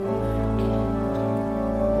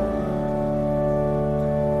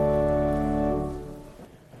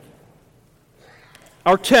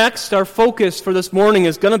Our text, our focus for this morning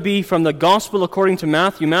is going to be from the Gospel according to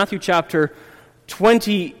Matthew, Matthew chapter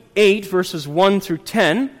 28, verses 1 through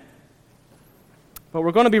 10. But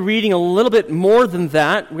we're going to be reading a little bit more than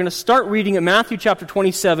that. We're going to start reading at Matthew chapter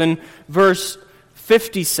 27, verse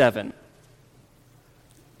 57.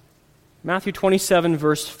 Matthew 27,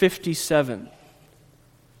 verse 57.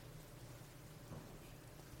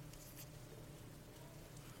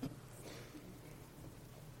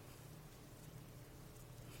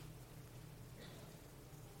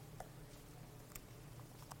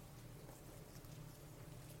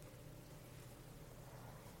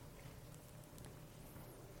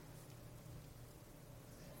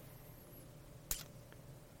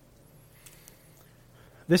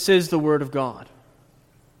 This is the Word of God.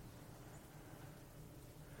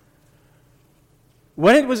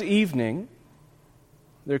 When it was evening,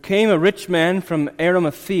 there came a rich man from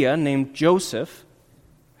Arimathea named Joseph,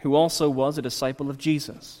 who also was a disciple of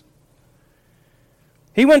Jesus.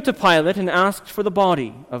 He went to Pilate and asked for the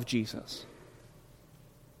body of Jesus.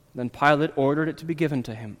 Then Pilate ordered it to be given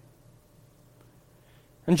to him.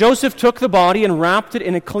 And Joseph took the body and wrapped it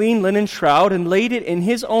in a clean linen shroud and laid it in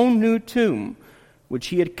his own new tomb, which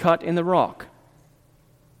he had cut in the rock.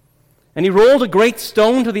 And he rolled a great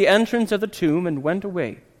stone to the entrance of the tomb and went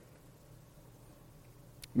away.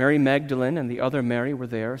 Mary Magdalene and the other Mary were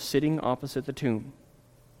there, sitting opposite the tomb.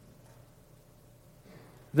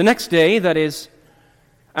 The next day, that is,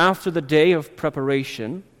 after the day of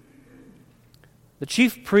preparation, the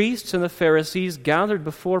chief priests and the Pharisees gathered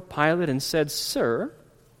before Pilate and said, "Sir,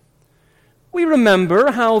 we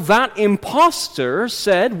remember how that impostor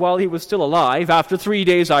said while he was still alive, 'After 3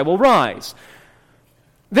 days I will rise.'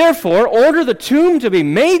 Therefore, order the tomb to be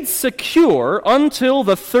made secure until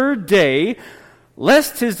the 3rd day,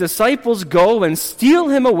 lest his disciples go and steal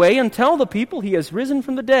him away and tell the people he has risen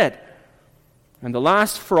from the dead. And the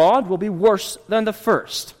last fraud will be worse than the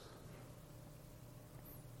first."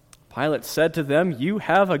 Pilate said to them, "You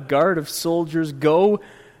have a guard of soldiers. Go,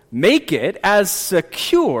 make it as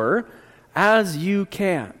secure as you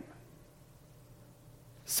can."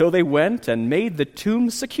 So they went and made the tomb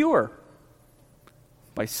secure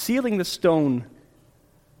by sealing the stone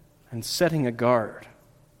and setting a guard.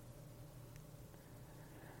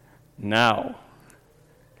 Now,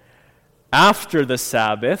 after the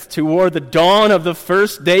Sabbath, toward the dawn of the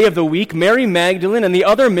 1st day of the week, Mary Magdalene and the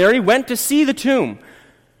other Mary went to see the tomb.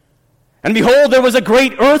 And behold, there was a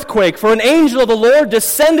great earthquake, for an angel of the Lord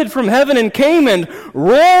descended from heaven and came and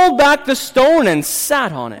rolled back the stone and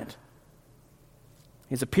sat on it.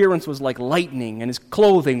 His appearance was like lightning, and his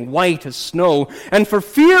clothing white as snow. And for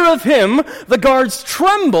fear of him, the guards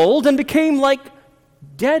trembled and became like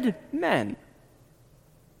dead men.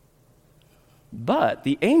 But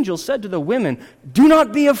the angel said to the women, "Do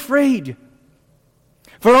not be afraid.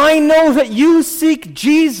 For I know that you seek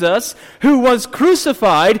Jesus who was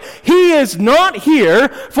crucified. He is not here,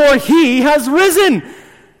 for he has risen,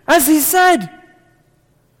 as he said.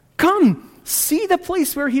 Come, see the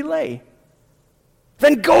place where he lay.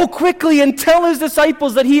 Then go quickly and tell his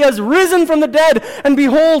disciples that he has risen from the dead, and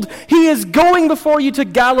behold, he is going before you to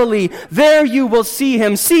Galilee. There you will see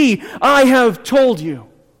him. See, I have told you."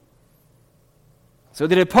 So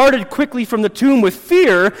they departed quickly from the tomb with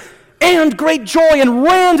fear and great joy, and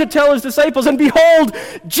ran to tell his disciples. And behold,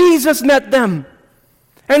 Jesus met them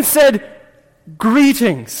and said,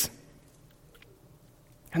 "Greetings."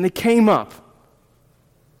 And they came up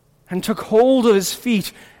and took hold of his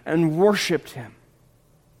feet and worshipped him.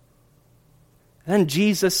 Then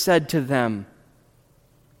Jesus said to them,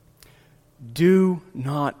 "Do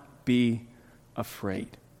not be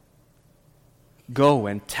afraid. Go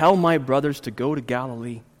and tell my brothers to go to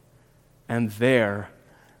Galilee, and there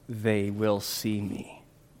they will see me."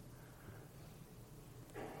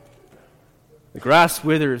 The grass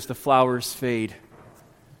withers, the flowers fade.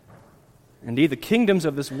 Indeed, the kingdoms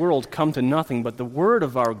of this world come to nothing, but the word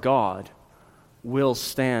of our God will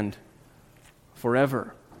stand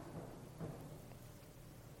forever.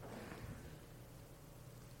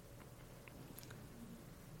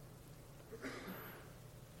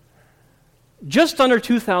 Just under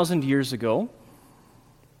 2,000 years ago,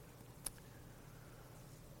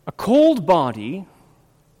 a cold body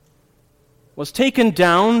was taken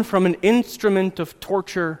down from an instrument of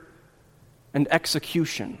torture and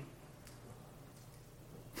execution.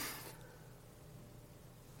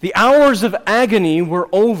 The hours of agony were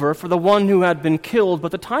over for the one who had been killed,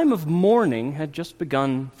 but the time of mourning had just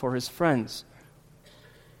begun for his friends.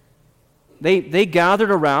 They gathered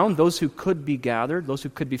around, those who could be gathered, those who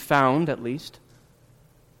could be found at least,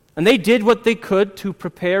 and they did what they could to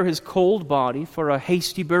prepare his cold body for a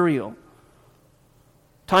hasty burial.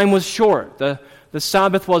 Time was short. The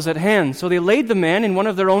Sabbath was at hand. So they laid the man in one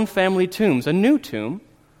of their own family tombs, a new tomb,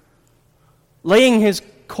 laying his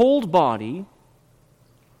cold body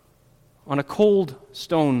on a cold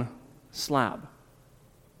stone slab.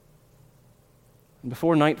 And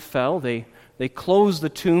before night fell, they closed the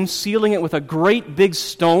tomb, sealing it with a great big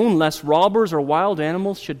stone, lest robbers or wild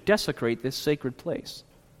animals should desecrate this sacred place.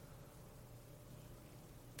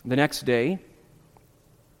 The next day,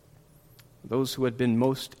 those who had been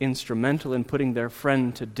most instrumental in putting their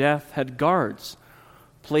friend to death had guards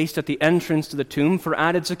placed at the entrance to the tomb for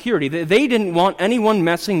added security. They didn't want anyone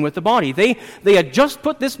messing with the body. They had just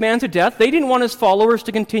put this man to death. They didn't want his followers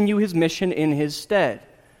to continue his mission in his stead.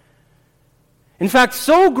 In fact,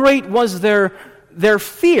 so great was their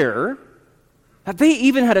fear that they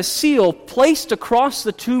even had a seal placed across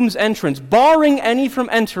the tomb's entrance, barring any from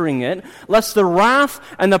entering it, lest the wrath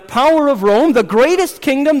and the power of Rome, the greatest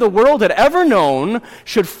kingdom the world had ever known,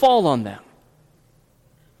 should fall on them.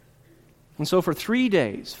 And so for 3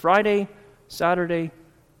 days, Friday, Saturday,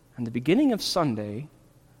 and the beginning of Sunday,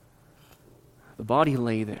 the body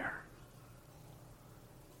lay there.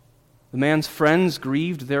 The man's friends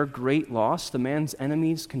grieved their great loss. The man's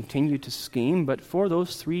enemies continued to scheme. But for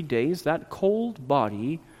those 3 days, that cold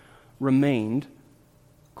body remained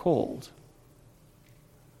cold.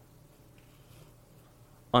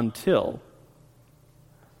 Until,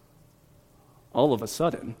 all of a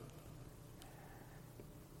sudden,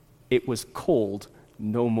 it was cold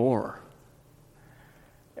no more.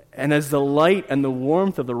 And as the light and the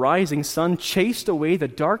warmth of the rising sun chased away the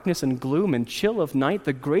darkness and gloom and chill of night,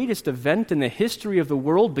 the greatest event in the history of the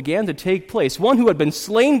world began to take place. One who had been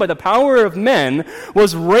slain by the power of men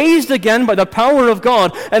was raised again by the power of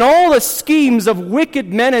God, and all the schemes of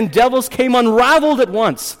wicked men and devils came unraveled at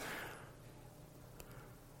once.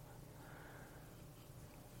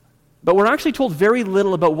 But we're actually told very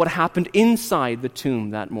little about what happened inside the tomb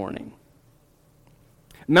that morning.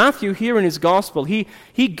 Matthew, here in his gospel, he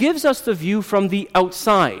gives us the view from the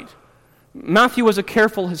outside. Matthew was a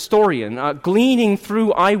careful historian, gleaning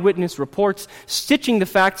through eyewitness reports, stitching the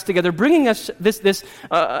facts together, bringing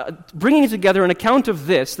together an account of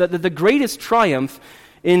this, that the greatest triumph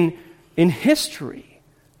in history.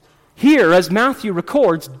 Here, as Matthew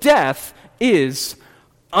records, death is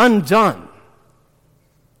undone.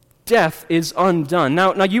 Death is undone.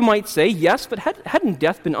 Now you might say, yes, but hadn't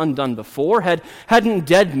death been undone before? Hadn't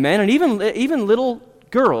dead men and even little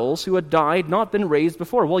girls who had died not been raised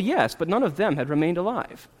before? Well, yes, but none of them had remained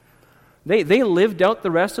alive. They lived out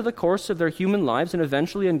the rest of the course of their human lives, and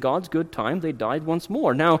eventually, in God's good time, they died once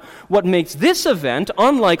more. Now, what makes this event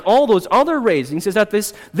unlike all those other raisings is that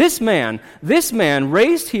this man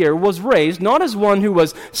raised here was raised not as one who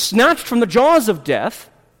was snatched from the jaws of death,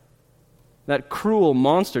 that cruel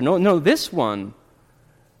monster. No, this one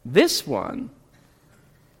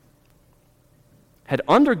had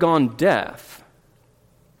undergone death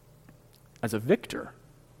as a victor,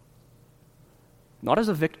 not as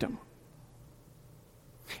a victim.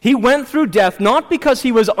 He went through death not because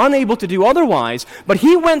he was unable to do otherwise, but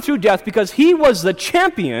he went through death because he was the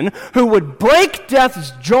champion who would break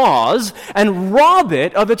death's jaws and rob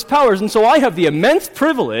it of its powers. And so I have the immense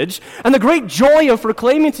privilege and the great joy of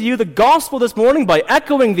proclaiming to you the gospel this morning by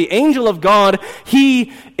echoing the angel of God.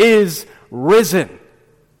 He is risen.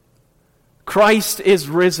 Christ is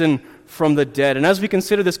risen from the dead. And as we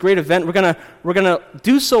consider this great event, we're going to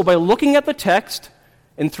do so by looking at the text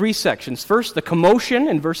in 3 sections. First, the commotion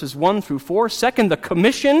in verses 1 through 4. Second, the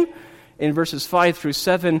commission in verses 5 through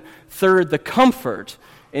 7. Third, the comfort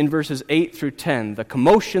in verses 8 through 10. The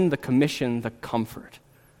commotion, the commission, the comfort.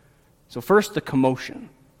 So first, the commotion.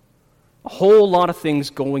 A whole lot of things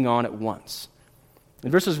going on at once.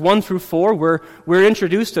 In verses 1 through 4, we're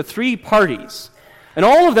introduced to 3 parties. And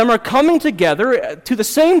all of them are coming together to the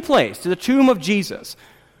same place, to the tomb of Jesus.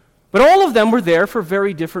 But all of them were there for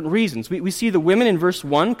very different reasons. We see the women in verse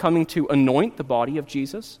 1 coming to anoint the body of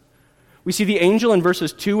Jesus. We see the angel in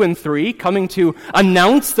verses 2 and 3 coming to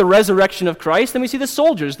announce the resurrection of Christ. And we see the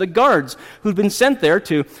soldiers, the guards, who'd been sent there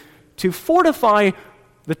to fortify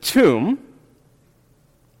the tomb,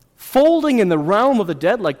 folding in the realm of the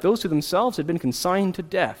dead like those who themselves had been consigned to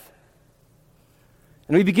death.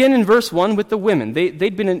 And we begin in verse 1 with the women.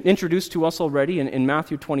 They'd been introduced to us already in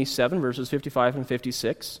Matthew 27, verses 55 and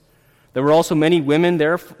 56. There were also many women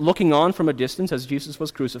there looking on from a distance as Jesus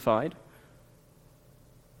was crucified.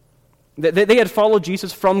 They had followed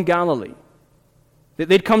Jesus from Galilee.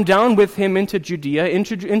 They'd come down with him into Judea,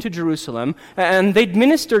 into Jerusalem, and they'd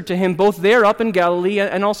ministered to him both there up in Galilee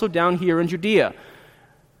and also down here in Judea.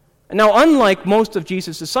 Now, unlike most of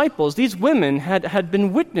Jesus' disciples, these women had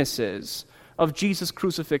been witnesses of Jesus'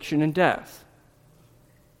 crucifixion and death.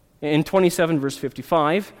 In 27 verse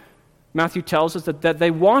 55, Matthew tells us that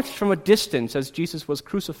they watched from a distance as Jesus was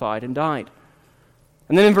crucified and died.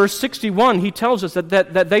 And then in verse 61, he tells us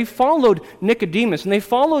that they followed Nicodemus and they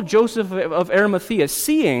followed Joseph of Arimathea,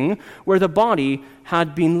 seeing where the body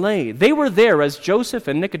had been laid. They were there as Joseph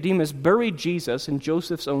and Nicodemus buried Jesus in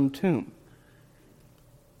Joseph's own tomb.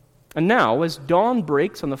 And now, as dawn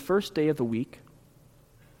breaks on the first day of the week,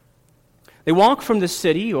 they walk from the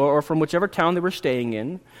city or from whichever town they were staying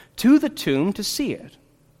in to the tomb to see it,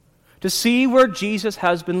 to see where Jesus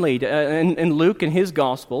has been laid. In Luke, in his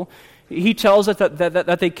gospel, he tells us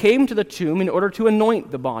that they came to the tomb in order to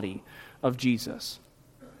anoint the body of Jesus.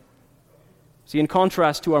 See, in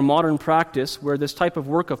contrast to our modern practice, where this type of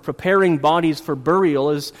work of preparing bodies for burial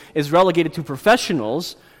is relegated to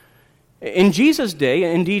professionals, in Jesus'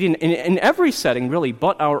 day, indeed in every setting really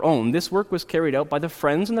but our own, this work was carried out by the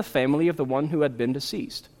friends and the family of the one who had been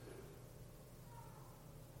deceased.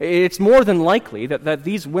 It's more than likely that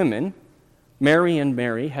these women, Mary and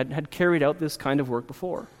Mary, had carried out this kind of work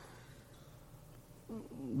before.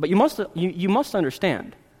 But you must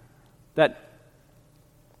understand that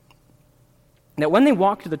when they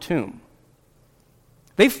walked to the tomb,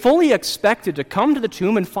 they fully expected to come to the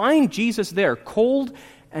tomb and find Jesus there, cold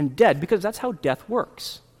and dead, because that's how death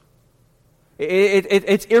works.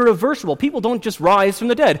 It's irreversible. People don't just rise from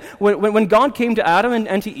the dead. When God came to Adam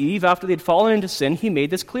and to Eve after they had fallen into sin, he made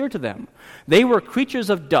this clear to them. They were creatures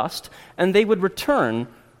of dust, and they would return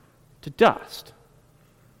to dust.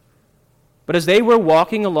 But as they were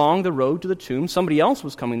walking along the road to the tomb, somebody else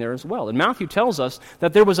was coming there as well. And Matthew tells us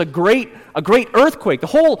that there was a great earthquake. The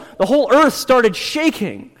whole earth started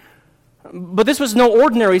shaking. But this was no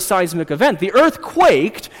ordinary seismic event. The earth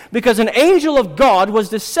quaked because an angel of God was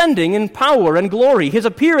descending in power and glory. His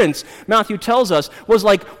appearance, Matthew tells us, was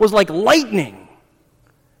like lightning.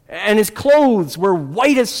 And his clothes were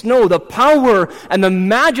white as snow. The power and the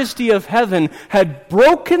majesty of heaven had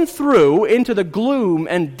broken through into the gloom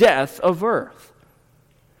and death of earth.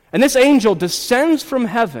 And this angel descends from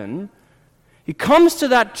heaven. He comes to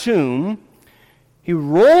that tomb. He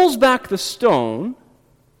rolls back the stone.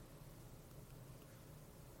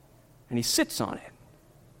 And he sits on it.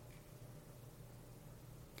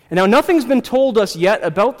 And now nothing's been told us yet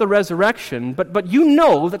about the resurrection, but you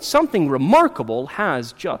know that something remarkable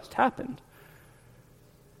has just happened.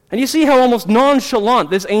 And you see how almost nonchalant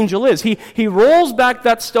this angel is. He rolls back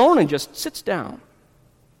that stone and just sits down.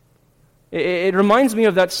 It reminds me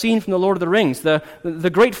of that scene from The Lord of the Rings.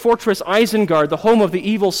 The great fortress Isengard, the home of the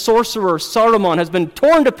evil sorcerer Saruman, has been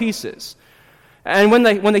torn to pieces. And when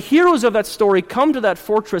the heroes of that story come to that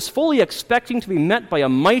fortress fully expecting to be met by a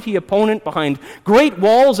mighty opponent behind great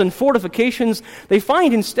walls and fortifications, they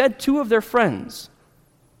find instead two of their friends,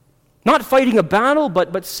 not fighting a battle,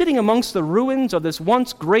 but sitting amongst the ruins of this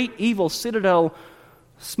once great evil citadel,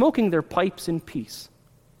 smoking their pipes in peace.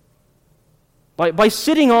 By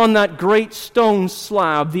sitting on that great stone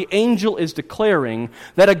slab, the angel is declaring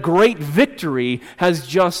that a great victory has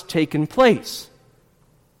just taken place.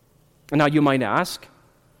 And now you might ask,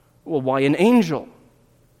 well, why an angel?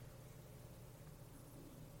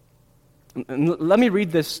 And let me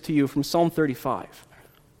read this to you from Psalm 35.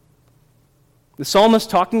 The psalmist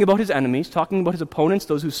talking about his enemies, talking about his opponents,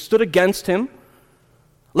 those who stood against him.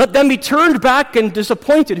 Let them be turned back and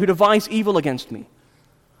disappointed who devise evil against me.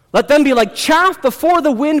 Let them be like chaff before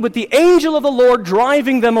the wind, with the angel of the Lord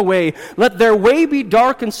driving them away. Let their way be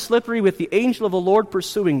dark and slippery, with the angel of the Lord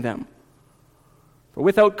pursuing them. For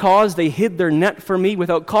without cause they hid their net for me.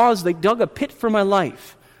 Without cause they dug a pit for my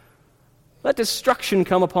life. Let destruction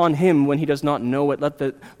come upon him when he does not know it. Let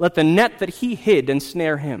the net that he hid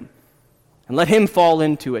ensnare him. And let him fall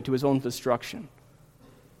into it to his own destruction.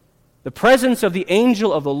 The presence of the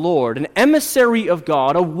angel of the Lord, an emissary of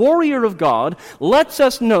God, a warrior of God, lets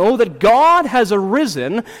us know that God has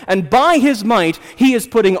arisen, and by his might he is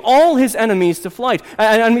putting all his enemies to flight.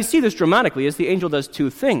 And we see this dramatically as the angel does two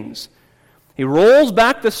things. He rolls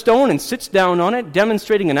back the stone and sits down on it,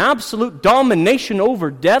 demonstrating an absolute domination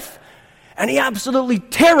over death, and he absolutely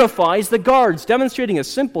terrifies the guards, demonstrating a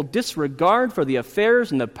simple disregard for the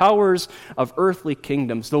affairs and the powers of earthly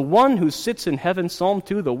kingdoms. The one who sits in heaven, Psalm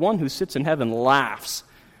 2, the one who sits in heaven laughs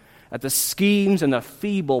at the schemes and the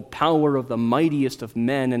feeble power of the mightiest of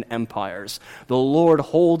men and empires. The Lord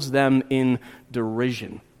holds them in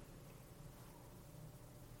derision.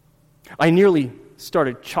 I nearly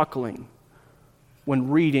started chuckling when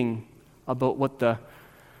reading about what the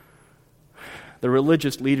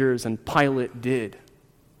religious leaders and Pilate did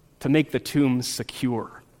to make the tomb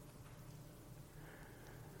secure.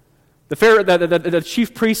 The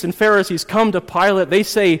chief priests and Pharisees come to Pilate. They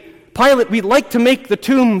say, Pilate, we'd like to make the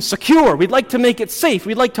tomb secure. We'd like to make it safe.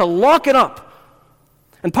 We'd like to lock it up.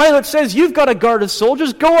 And Pilate says, you've got a guard of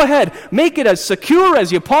soldiers. Go ahead. Make it as secure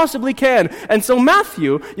as you possibly can. And so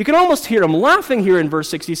Matthew, you can almost hear him laughing here in verse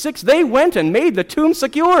 66. They went and made the tomb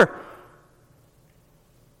secure.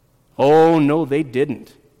 Oh, no, they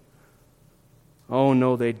didn't. Oh,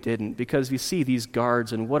 no, they didn't. Because you see these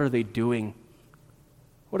guards, and what are they doing?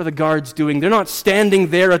 What are the guards doing? They're not standing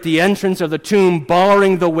there at the entrance of the tomb,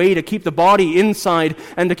 barring the way to keep the body inside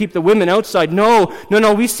and to keep the women outside. No.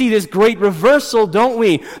 We see this great reversal, don't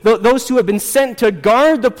we? Those who have been sent to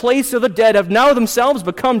guard the place of the dead have now themselves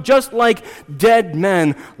become just like dead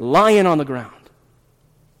men lying on the ground.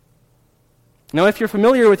 Now, if you're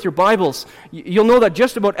familiar with your Bibles, you'll know that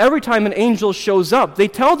just about every time an angel shows up, they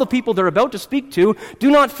tell the people they're about to speak to, do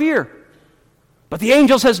not fear. But the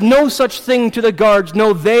angel says no such thing to the guards.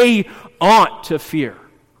 No, they ought to fear.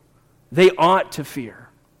 They ought to fear.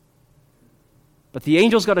 But the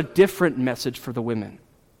angel's got a different message for the women.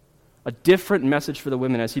 A different message for the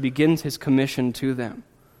women as he begins his commission to them.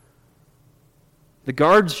 The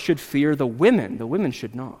guards should fear the women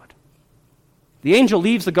should not. The angel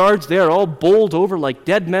leaves the guards there all bowled over like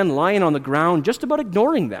dead men lying on the ground, just about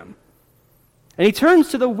ignoring them. And he turns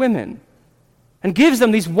to the women and gives them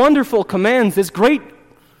these wonderful commands, this great,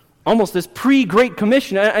 almost this pre-Great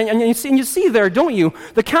Commission. And you see there, don't you,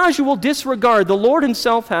 the casual disregard the Lord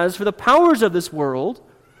himself has for the powers of this world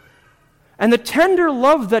and the tender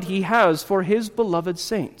love that he has for his beloved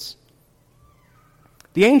saints.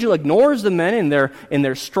 The angel ignores the men in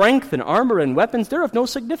their strength and armor and weapons. They're of no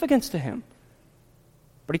significance to him.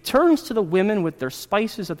 But he turns to the women with their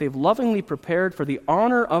spices that they've lovingly prepared for the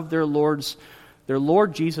honor of their Lord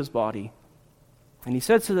Jesus' body. And he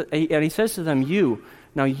says to them, you,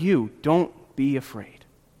 don't be afraid.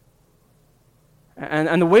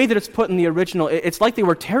 And the way that it's put in the original, it's like they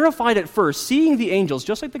were terrified at first, seeing the angels,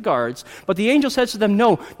 just like the guards. But the angel says to them,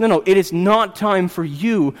 no, it is not time for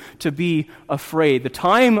you to be afraid. The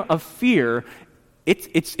time of fear,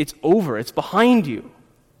 it's over. It's behind you.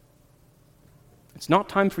 It's not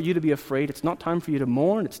time for you to be afraid. It's not time for you to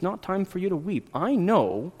mourn. It's not time for you to weep. I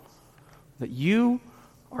know that you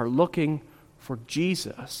are looking for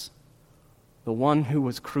Jesus, the one who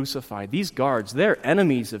was crucified. These guards, they're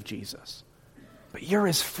enemies of Jesus. But you're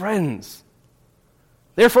his friends.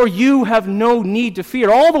 Therefore, you have no need to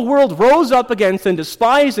fear. All the world rose up against and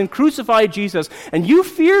despised and crucified Jesus. And you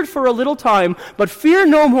feared for a little time, but fear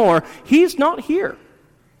no more. He's not here.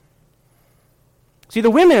 See, the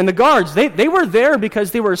women and the guards, they were there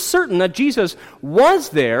because they were certain that Jesus was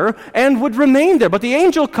there and would remain there. But the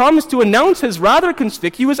angel comes to announce his rather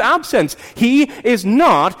conspicuous absence. He is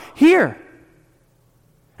not here.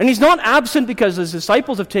 And he's not absent because his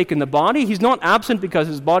disciples have taken the body. He's not absent because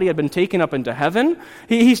his body had been taken up into heaven.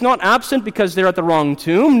 He's not absent because they're at the wrong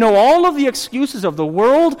tomb. No, all of the excuses of the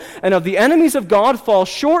world and of the enemies of God fall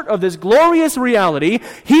short of this glorious reality.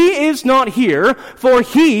 He is not here, for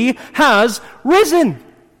he has risen.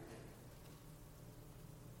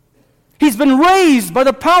 He's been raised by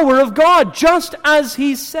the power of God, just as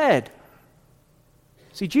he said.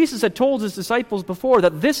 See, Jesus had told his disciples before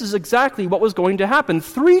that this is exactly what was going to happen.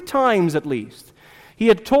 3 times at least. He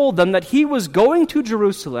had told them that he was going to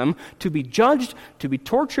Jerusalem to be judged, to be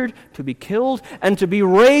tortured, to be killed, and to be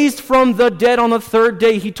raised from the dead on the 3rd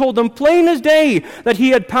day. He told them plain as day that he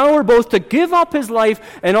had power both to give up his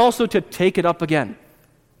life and also to take it up again.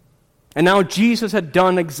 And now Jesus had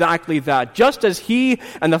done exactly that. Just as he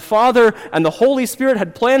and the Father and the Holy Spirit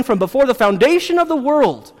had planned from before the foundation of the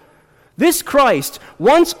world, this Christ,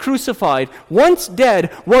 once crucified, once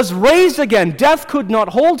dead, was raised again. Death could not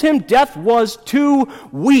hold him. Death was too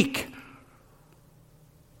weak.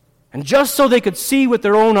 And just so they could see with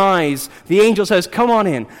their own eyes, the angel says, come on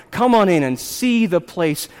in and see the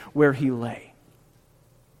place where he lay.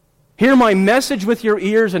 Hear my message with your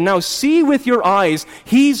ears and now see with your eyes.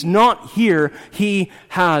 He's not here. He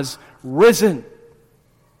has risen.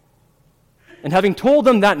 And having told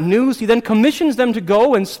them that news, he then commissions them to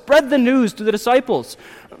go and spread the news to the disciples.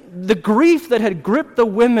 The grief that had gripped the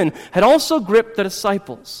women had also gripped the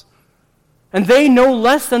disciples. And they, no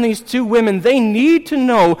less than these 2 women, they need to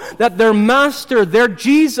know that their master, their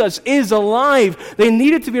Jesus, is alive. They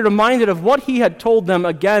needed to be reminded of what he had told them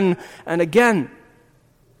again and again.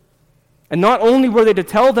 And not only were they to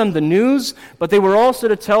tell them the news, but they were also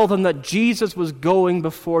to tell them that Jesus was going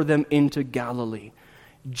before them into Galilee.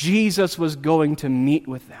 Jesus was going to meet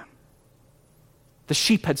with them. The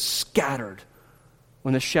sheep had scattered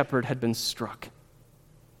when the shepherd had been struck.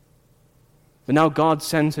 But now God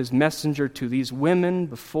sends his messenger to these women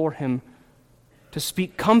before him to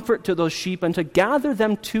speak comfort to those sheep and to gather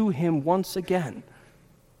them to him once again.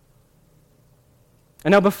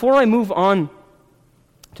 And now before I move on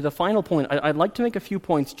to the final point, I'd like to make a few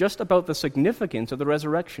points just about the significance of the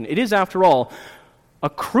resurrection. It is, after all, a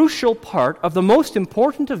crucial part of the most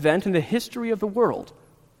important event in the history of the world.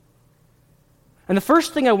 And the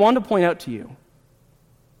first thing I want to point out to you,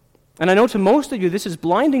 and I know to most of you this is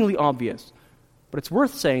blindingly obvious, but it's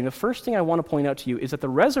worth saying, the first thing I want to point out to you is that the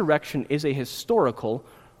resurrection is a historical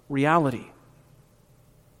reality.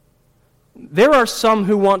 There are some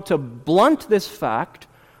who want to blunt this fact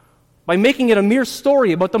by making it a mere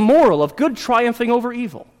story about the moral of good triumphing over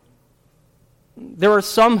evil. There are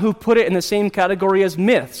some who put it in the same category as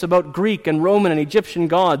myths about Greek and Roman and Egyptian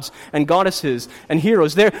gods and goddesses and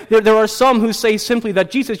heroes. There are some who say simply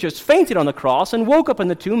that Jesus just fainted on the cross and woke up in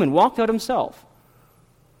the tomb and walked out himself.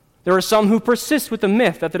 There are some who persist with the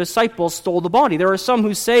myth that the disciples stole the body. There are some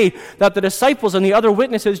who say that the disciples and the other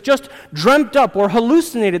witnesses just dreamt up or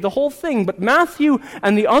hallucinated the whole thing. But Matthew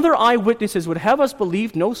and the other eyewitnesses would have us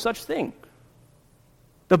believe no such thing.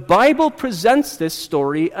 The Bible presents this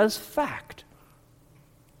story as fact,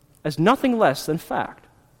 as nothing less than fact.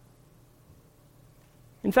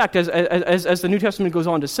 In fact, as the New Testament goes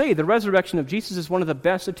on to say, the resurrection of Jesus is one of the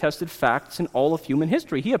best attested facts in all of human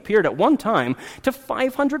history. He appeared at one time to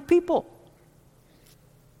 500 people,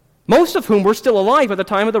 most of whom were still alive at the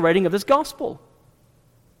time of the writing of this gospel.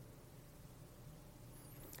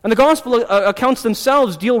 And the gospel accounts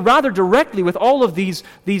themselves deal rather directly with all of these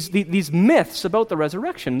myths about the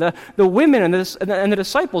resurrection. The women and the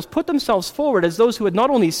disciples put themselves forward as those who had not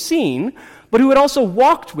only seen, but who had also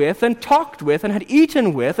walked with and talked with and had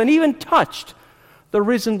eaten with and even touched the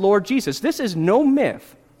risen Lord Jesus. This is no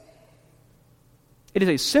myth. It is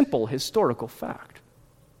a simple historical fact.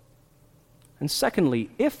 And secondly,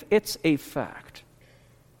 if it's a fact,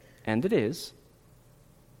 and it is,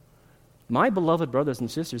 my beloved brothers and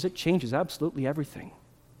sisters, it changes absolutely everything.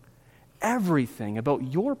 Everything about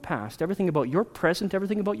your past, everything about your present,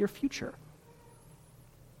 everything about your future.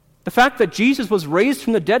 The fact that Jesus was raised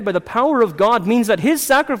from the dead by the power of God means that his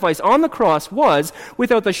sacrifice on the cross was,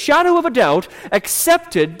 without the shadow of a doubt,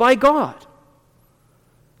 accepted by God.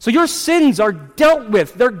 So your sins are dealt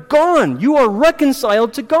with. They're gone. You are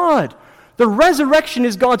reconciled to God. The resurrection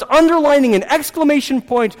is God's underlining an exclamation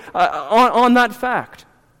point on that fact.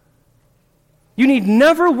 You need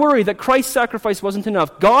never worry that Christ's sacrifice wasn't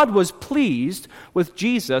enough. God was pleased with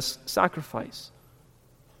Jesus' sacrifice.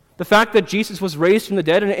 The fact that Jesus was raised from the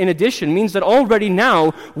dead, in addition, means that already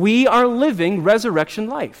now we are living resurrection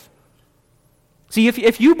life. See,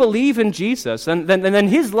 if you believe in Jesus, then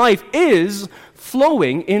his life is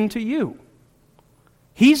flowing into you.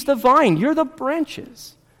 He's the vine, you're the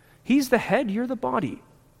branches. He's the head, you're the body.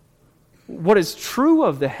 What is true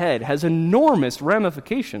of the head has enormous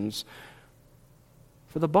ramifications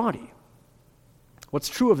for the body. What's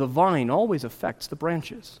true of the vine always affects the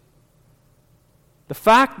branches. The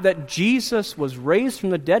fact that Jesus was raised from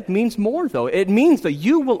the dead means more, though. It means that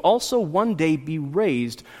you will also one day be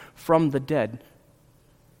raised from the dead.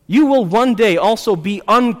 You will one day also be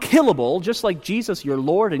unkillable, just like Jesus, your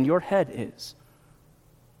Lord and your head, is.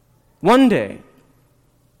 One day,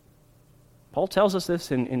 Paul tells us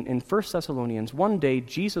this in 1 Thessalonians, one day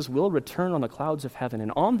Jesus will return on the clouds of heaven,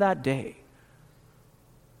 and on that day,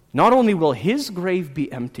 not only will his grave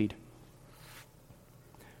be emptied,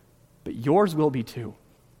 but yours will be too.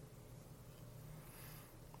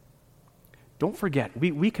 Don't forget,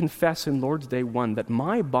 we confess in Lord's Day 1 that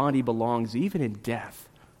my body belongs even in death.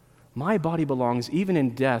 My body belongs even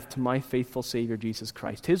in death to my faithful Savior Jesus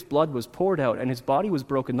Christ. His blood was poured out and his body was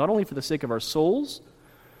broken not only for the sake of our souls,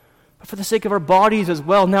 but for the sake of our bodies as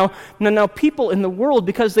well. Now people in the world,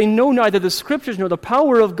 because they know neither the Scriptures nor the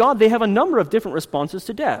power of God, they have a number of different responses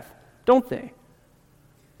to death, don't they?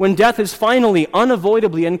 When death is finally,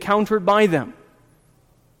 unavoidably encountered by them.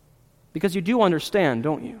 Because you do understand,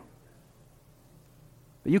 don't you?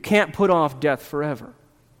 That you can't put off death forever.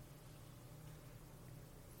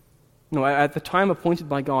 No, at the time appointed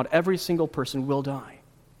by God, every single person will die.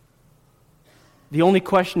 The only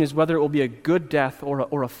question is whether it will be a good death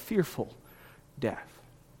or a fearful death.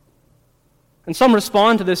 And some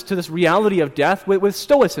respond to this reality of death with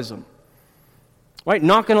stoicism. Right?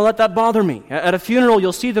 Not going to let that bother me. At a funeral,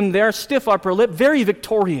 you'll see them there, stiff upper lip, very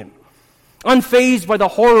Victorian, unfazed by the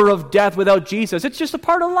horror of death without Jesus. It's just a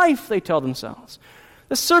part of life, they tell themselves.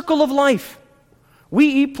 The circle of life. We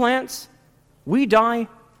eat plants, we die,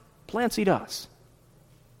 plants eat us.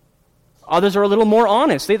 Others are a little more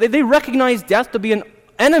honest. They recognize death to be an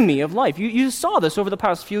enemy of life. You saw this over the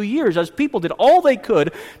past few years as people did all they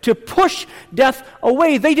could to push death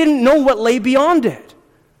away. They didn't know what lay beyond it.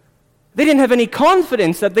 They didn't have any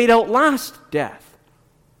confidence that they'd outlast death.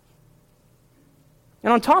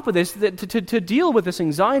 And on top of this, to deal with this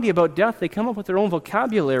anxiety about death, they come up with their own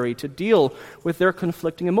vocabulary to deal with their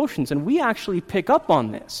conflicting emotions. And we actually pick up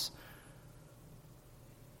on this.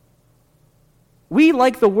 We,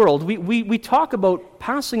 like the world, we talk about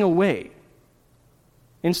passing away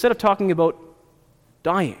instead of talking about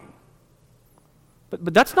dying.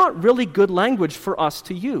 But that's not really good language for us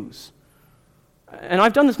to use. And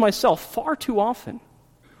I've done this myself far too often.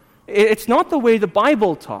 It's not the way the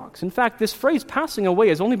Bible talks. In fact, this phrase passing away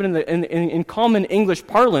has only been in common English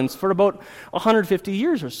parlance for about 150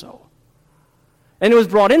 years or so. And it was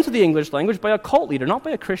brought into the English language by a cult leader, not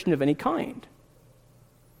by a Christian of any kind.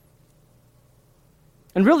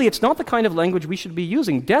 And really, it's not the kind of language we should be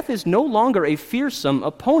using. Death is no longer a fearsome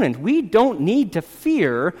opponent. We don't need to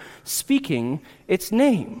fear speaking its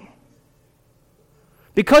name.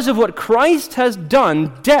 Because of what Christ has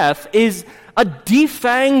done, death is a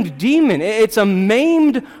defanged demon. It's a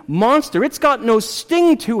maimed monster. It's got no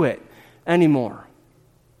sting to it anymore.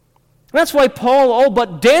 That's why Paul all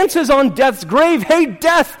but dances on death's grave. Hey,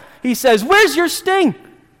 death, he says, where's your sting?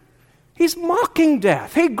 He's mocking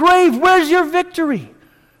death. Hey, grave, where's your victory?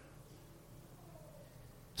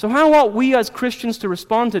 So how ought we as Christians to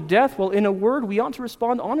respond to death? Well, in a word, we ought to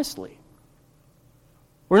respond honestly.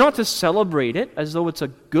 We're not to celebrate it as though it's a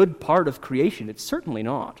good part of creation. It's certainly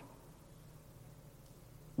not.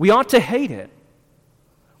 We ought to hate it.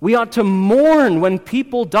 We ought to mourn when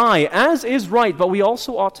people die, as is right, but we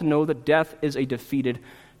also ought to know that death is a defeated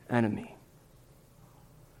enemy.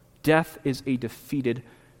 Death is a defeated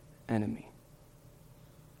enemy.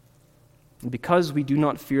 And because we do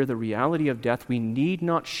not fear the reality of death, we need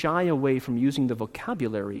not shy away from using the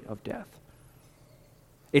vocabulary of death.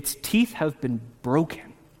 Its teeth have been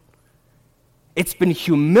broken. It's been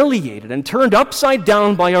humiliated and turned upside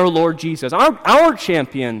down by our Lord Jesus. Our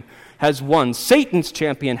champion has won. Satan's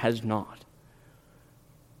champion has not.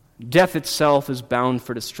 Death itself is bound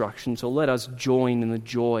for destruction, so let us join in the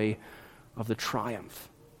joy of the triumph.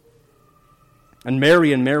 And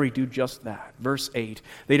Mary do just that. Verse 8,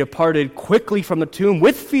 they departed quickly from the tomb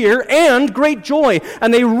with fear and great joy,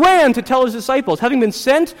 and they ran to tell his disciples. Having been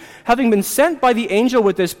sent by the angel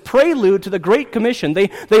with this prelude to the Great Commission, they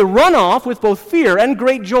run off with both fear and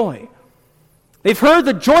great joy. They've heard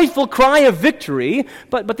the joyful cry of victory,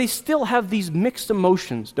 but they still have these mixed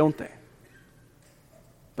emotions, don't they?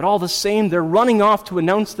 But all the same, they're running off to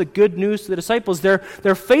announce the good news to the disciples.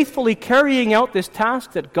 They're faithfully carrying out this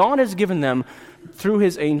task that God has given them through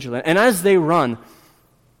his angel. And as they run,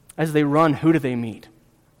 who do they meet?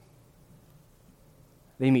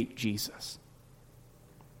 They meet Jesus.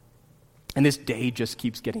 And this day just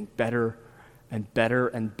keeps getting better and better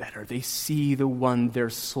and better. They see the one their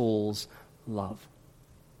souls love.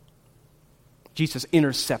 Jesus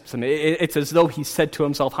intercepts them. It's as though he said to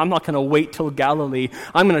himself, I'm not going to wait till Galilee.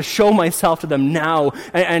 I'm going to show myself to them now.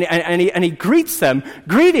 And he greets them.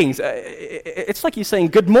 Greetings. It's like he's saying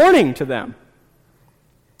good morning to them.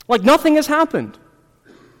 Like nothing has happened.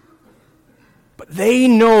 But they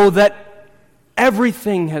know that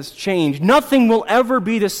everything has changed. Nothing will ever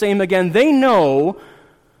be the same again. They know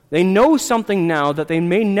something now that they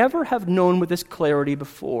may never have known with this clarity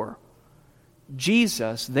before.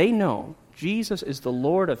 Jesus, they know, Jesus is the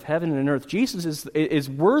Lord of heaven and earth. Jesus is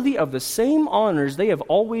worthy of the same honors they have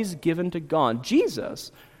always given to God.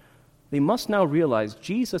 Jesus, they must now realize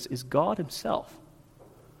Jesus is God himself.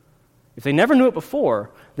 If they never knew it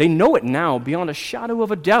before, they know it now beyond a shadow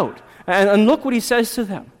of a doubt. And look what he says to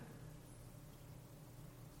them.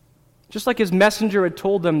 Just like his messenger had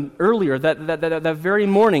told them earlier that very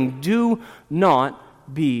morning, do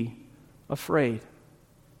not be afraid.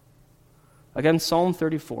 Again, Psalm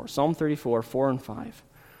 34, 4 and 5.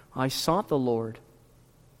 I sought the Lord,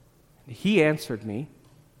 and he answered me,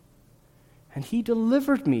 and he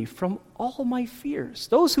delivered me from all my fears.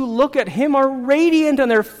 Those who look at him are radiant,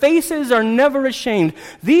 and their faces are never ashamed.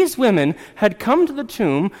 These women had come to the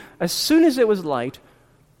tomb as soon as it was light,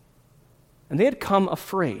 and they had come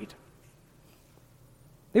afraid.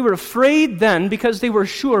 They were afraid then because they were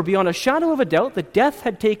sure beyond a shadow of a doubt that death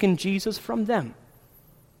had taken Jesus from them.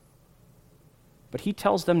 But he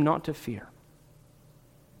tells them not to fear.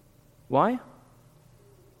 Why?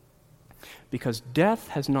 Because death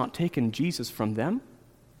has not taken Jesus from them.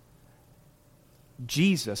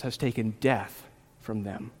 Jesus has taken death from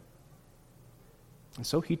them. And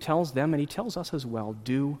so he tells them, and he tells us as well,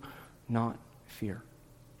 do not fear.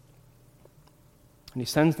 And he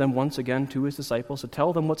sends them once again to his disciples to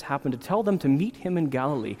tell them what's happened, to tell them to meet him in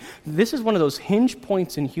Galilee. This is one of those hinge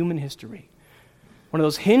points in human history. One of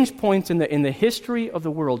those hinge points in the history of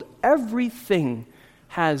the world. Everything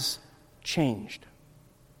has changed.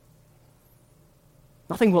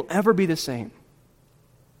 Nothing will ever be the same.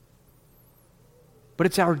 But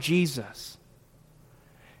it's our Jesus.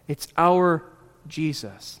 It's our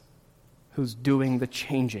Jesus who's doing the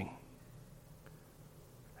changing.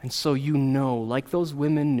 And so you know, like those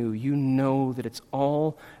women knew, you know that it's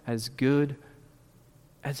all as good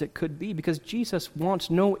as it could be because Jesus wants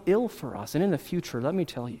no ill for us. And in the future, let me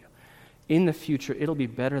tell you, in the future, it'll be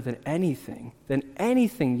better than anything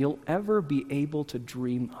you'll ever be able to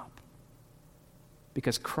dream up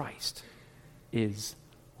because Christ is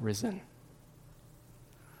risen.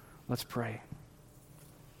 Let's pray.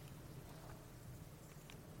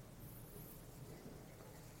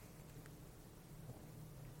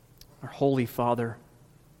 Our Holy Father,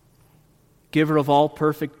 giver of all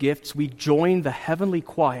perfect gifts, we join the heavenly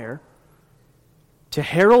choir to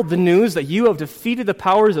herald the news that you have defeated the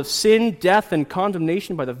powers of sin, death, and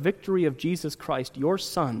condemnation by the victory of Jesus Christ, your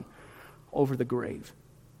Son, over the grave.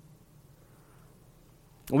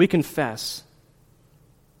 We confess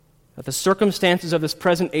that the circumstances of this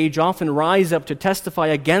present age often rise up to testify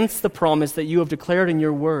against the promise that you have declared in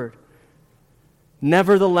your word.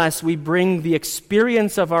 Nevertheless, we bring the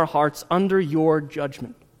experience of our hearts under your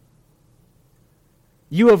judgment.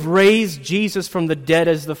 You have raised Jesus from the dead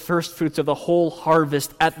as the firstfruits of the whole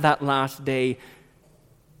harvest at that last day.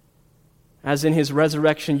 As in his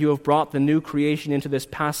resurrection, you have brought the new creation into this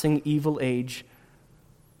passing evil age.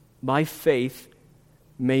 By faith,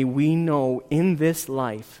 may we know in this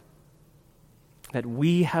life that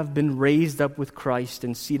we have been raised up with Christ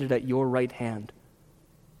and seated at your right hand.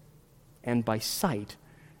 And by sight,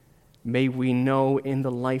 may we know in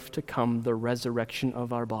the life to come the resurrection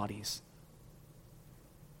of our bodies.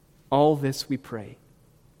 All this we pray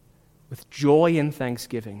with joy and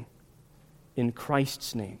thanksgiving in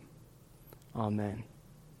Christ's name. Amen.